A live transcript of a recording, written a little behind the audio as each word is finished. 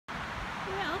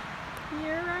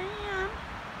Here I am.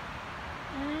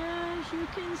 As you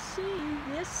can see,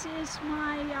 this is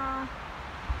my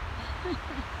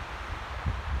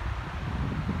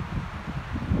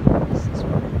this is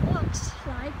what it looks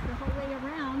like the whole way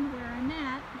around where I'm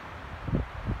at.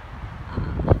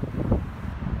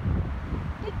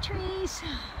 Big trees.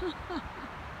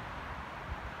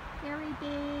 Very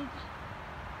big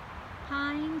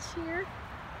pines here.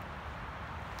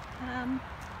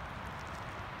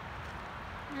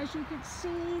 As you can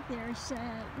see,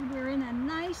 we're in a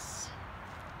nice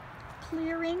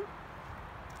clearing.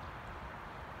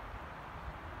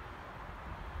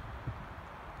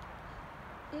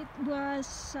 It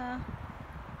was, there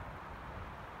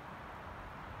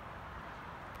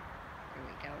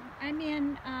we go. I'm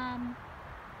in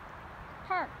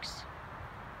Parks.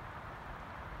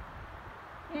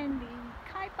 In the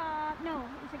Kaiba, no,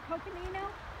 is it Coconino?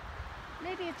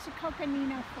 Maybe it's the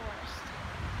Coconino Forest.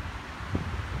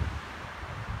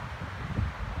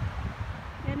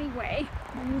 Anyway,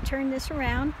 let me turn this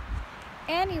around.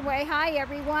 Anyway, hi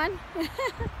everyone.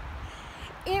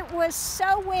 It was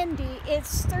so windy.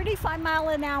 It's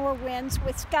 35-mile-an-hour winds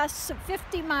with gusts of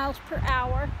 50 miles per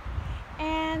hour.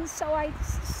 And so I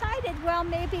decided, well,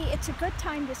 maybe it's a good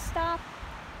time to stop.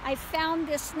 I found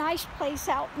this nice place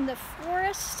out in the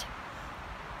forest.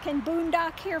 Can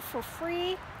boondock here for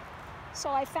free. So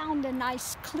I found a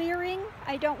nice clearing.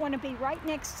 I don't want to be right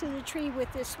next to the tree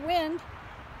with this wind.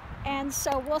 And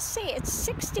so we'll see. It's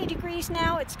 60 degrees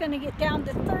now. It's going to get down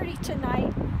to 30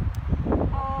 tonight.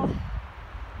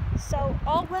 So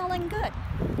all well and good.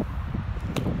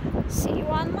 See you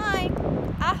online.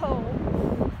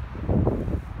 Aho.